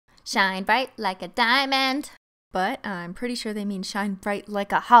Shine bright like a diamond. But I'm pretty sure they mean shine bright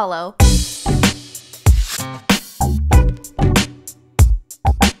like a hollow.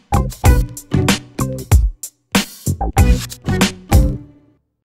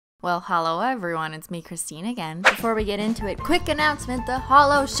 Well, hello everyone, it's me, Christine, again. Before we get into it, quick announcement, the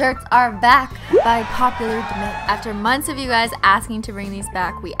HOLO shirts are back by popular demand. After months of you guys asking to bring these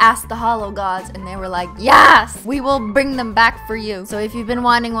back, we asked the HOLO gods and they were like, yes, we will bring them back for you. So if you've been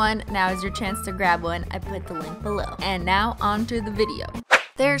wanting one, now is your chance to grab one. I put the link below. And now on to the video.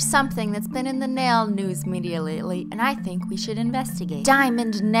 There's something that's been in the nail news media lately, and I think we should investigate.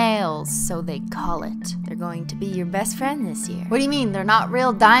 Diamond nails, so they call it. They're going to be your best friend this year. What do you mean, they're not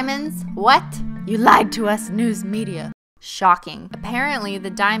real diamonds? What? You lied to us, news media. Shocking. Apparently,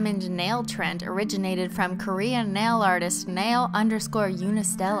 the diamond nail trend originated from Korean nail artist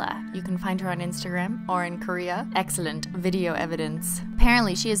nail_Unistella. You can find her on Instagram or in Korea. Excellent video evidence.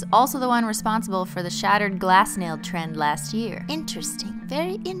 Apparently, she is also the one responsible for the shattered glass nail trend last year. Interesting.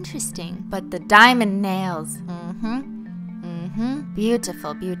 Very interesting. But the diamond nails.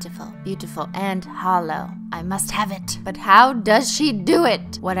 Beautiful, beautiful, beautiful, and hollow. I must have it. But how does she do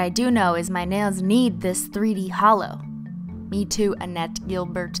it? What I do know is my nails need this 3D hollow. Me too, Annette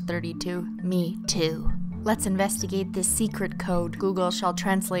Gilbert 32. Me too. Let's investigate this secret code. Google shall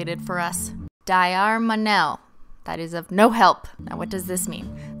translate it for us. Diarmanel. That is of no help. Now what does this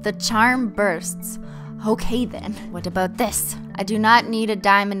mean? The charm bursts. Okay then. What about this? I do not need a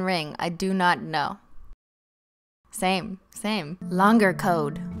diamond ring. I do not know. Same. Longer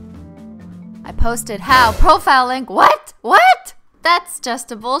code. I posted how. Profile link. What? That's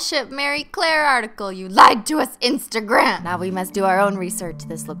just a bullshit Mary Claire article. You lied to us, Instagram. Now we must do our own research.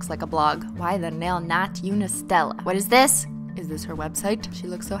 This looks like a blog. Why the nail not Unistella? What is this? Is this her website? She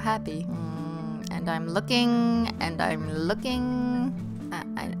looks so happy. And I'm looking. I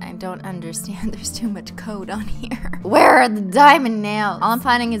don't understand. There's too much code on here. Where are the diamond nails? All I'm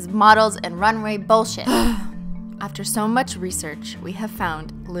finding is models and runway bullshit. After so much research, we have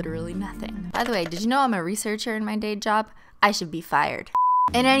found literally nothing. By the way, did you know I'm a researcher in my day job? I should be fired.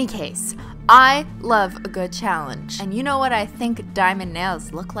 In any case, I love a good challenge. And you know what I think diamond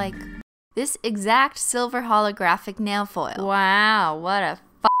nails look like? This exact silver holographic nail foil. Wow, what a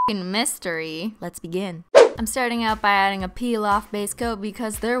fucking mystery. Let's begin. I'm starting out by adding a peel-off base coat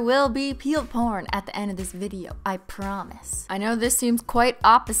because there will be peel porn at the end of this video, I promise. I know this seems quite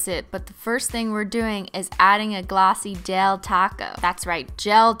opposite, but the first thing we're doing is adding a glossy gel top coat. That's right,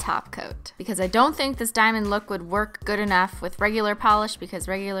 gel top coat. Because I don't think this diamond look would work good enough with regular polish because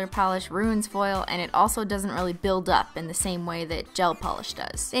regular polish ruins foil and it also doesn't really build up in the same way that gel polish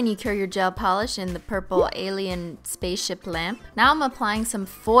does. Then you cure your gel polish in the purple alien spaceship lamp. Now I'm applying some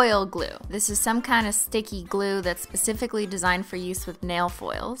foil glue. This is some kind of sticky glue that's specifically designed for use with nail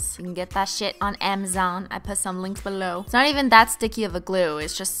foils. You can get that shit on Amazon. I put some links below. It's not even that sticky of a glue.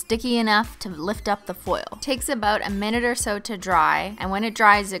 It's just sticky enough to lift up the foil. It takes about a minute or so to dry, and when it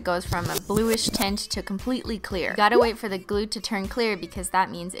dries, it goes from a bluish tint to completely clear. You gotta wait for the glue to turn clear because that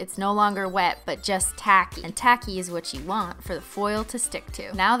means it's no longer wet, but just tacky. And tacky is what you want for the foil to stick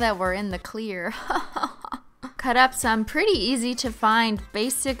to. Now that we're in the clear, cut up some pretty easy to find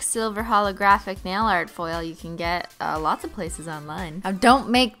basic silver holographic nail art foil you can get lots of places online. Now don't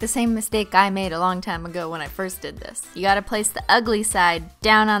make the same mistake I made a long time ago when I first did this. You gotta place the ugly side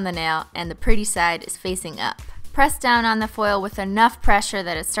down on the nail and the pretty side is facing up. Press down on the foil with enough pressure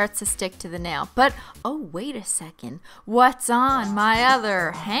that it starts to stick to the nail. But, oh wait a second, what's on my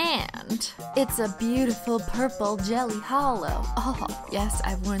other hand? It's a beautiful purple jelly hollow. Oh, yes,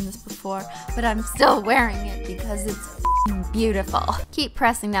 I've worn this before, but I'm still wearing it because it's beautiful. Keep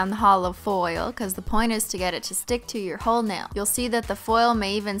pressing down the hollow foil because the point is to get it to stick to your whole nail. You'll see that the foil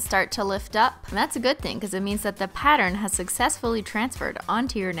may even start to lift up, and that's a good thing because it means that the pattern has successfully transferred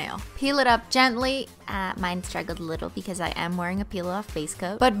onto your nail. Peel it up gently. Mine struggled a little because I am wearing a peel-off base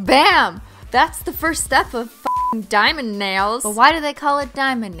coat. But bam! That's the first step of diamond nails. But why do they call it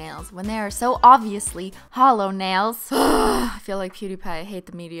diamond nails when they are so obviously hollow nails? I feel like PewDiePie. I hate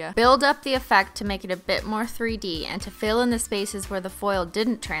the media. Build up the effect to make it a bit more 3D, and to fill in the spaces where the foil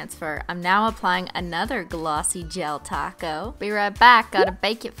didn't transfer, I'm now applying another glossy gel taco. Be right back, gotta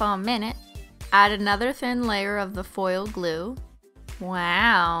bake it for a minute. Add another thin layer of the foil glue.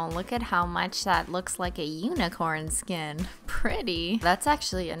 Wow, look at how much that looks like a unicorn skin. pretty. That's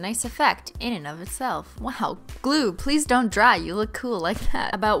actually a nice effect in and of itself. Wow, glue, please don't dry. You look cool like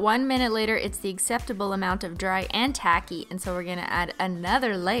that. About 1 minute later, it's the acceptable amount of dry and tacky, and so we're gonna add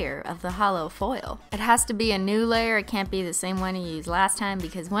another layer of the hollow foil. It has to be a new layer. It can't be the same one you used last time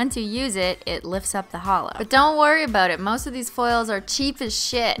because once you use it, it lifts up the hollow. But don't worry about it. Most of these foils are cheap as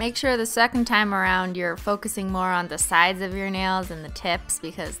shit. Make sure the second time around you're focusing more on the sides of your nails and the tips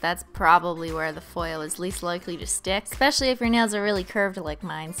because that's probably where the foil is least likely to stick, especially if your nails are really curved like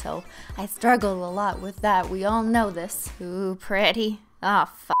mine, so I struggle a lot with that. We all know this. Ooh, pretty. Oh,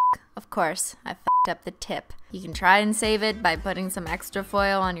 fuck. Of course, I fucked up the tip. You can try and save it by putting some extra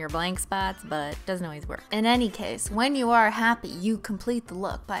foil on your blank spots, but it doesn't always work. In any case, when you are happy, you complete the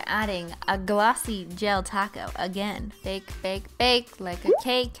look by adding a glossy gel taco. Again, bake, bake, bake like a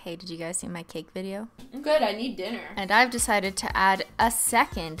cake. Hey, did you guys see my cake video? Good, I need dinner. And I've decided to add a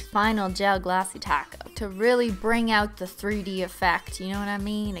second final gel glossy taco to really bring out the 3D effect. You know what I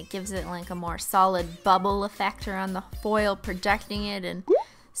mean? It gives it like a more solid bubble effect around the foil, projecting it in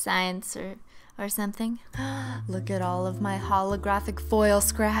science or something. Look at all of my holographic foil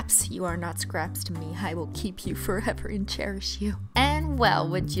scraps. You are not scraps to me. I will keep you forever and cherish you. And well,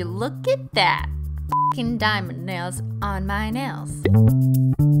 would you look at that? F***ing diamond nails on my nails.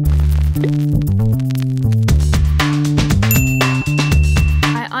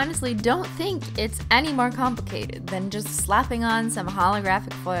 I honestly don't think it's any more complicated than just slapping on some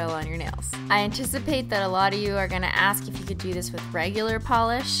holographic foil on your nails. I anticipate that a lot of you are gonna ask if you could do this with regular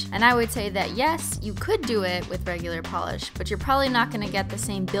polish, and I would say that yes, you could do it with regular polish, but you're probably not gonna get the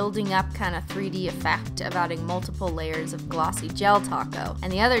same building up kind of 3D effect of adding multiple layers of glossy gel taco.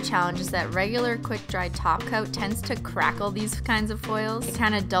 And the other challenge is that regular quick dry top coat tends to crackle these kinds of foils. It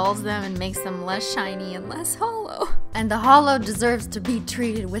kind of dulls them and makes them less shiny and less hollow. And the hollow deserves to be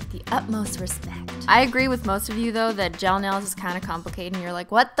treated with the utmost respect. I agree with most of you though that gel nails is kind of complicated and you're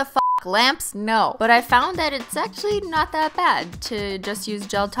like, what the fuck? Lamps? No. But I found that it's actually not that bad to just use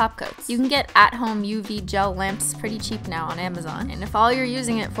gel top coats. You can get at-home UV gel lamps pretty cheap now on Amazon. And if all you're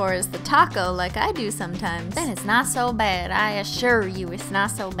using it for is the taco like I do sometimes, then it's not so bad. I assure you it's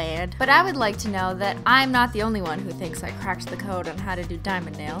not so bad. But I would like to know that I'm not the only one who thinks I cracked the code on how to do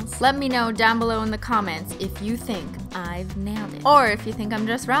diamond nails. Let me know down below in the comments if you think I've nailed it. Or if you think I'm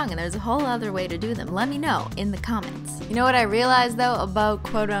just wrong and there's a whole other way to do them. Let me know in the comments. You know what I realized though about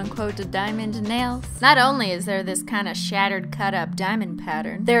quote-unquote to diamond nails? Not only is there this kind of shattered cut up diamond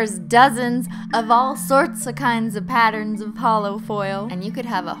pattern, there's dozens of all sorts of kinds of patterns of hollow foil, and you could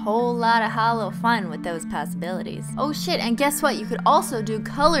have a whole lot of hollow fun with those possibilities. Oh shit, and guess what? You could also do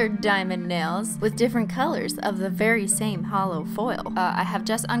colored diamond nails with different colors of the very same hollow foil. I have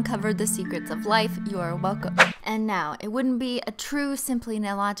just uncovered the secrets of life. You are welcome. And now, it wouldn't be a true Simply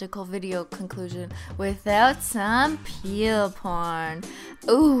Nailogical video conclusion without some peel porn.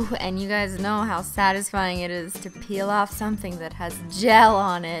 Ooh, and you guys know how satisfying it is to peel off something that has gel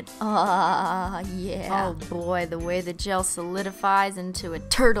on it. Oh, yeah. Oh boy, the way the gel solidifies into a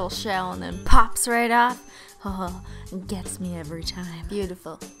turtle shell and then pops right off. Oh, gets me every time.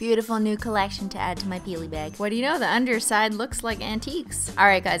 Beautiful. Beautiful new collection to add to my peely bag. What do you know? The underside looks like antiques.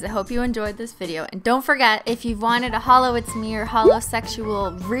 Alright guys, I hope you enjoyed this video. And don't forget, if you've wanted a Hollow It's Me or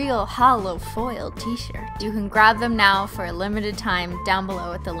holosexual real hollow foil t-shirt, you can grab them now for a limited time down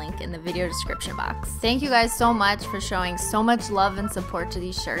below at the link in the video description box. Thank you guys so much for showing so much love and support to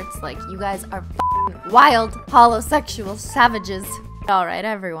these shirts. Like, you guys are f***ing wild holosexual savages. Alright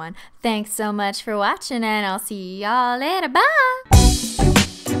everyone, thanks so much for watching and I'll see y'all later, bye!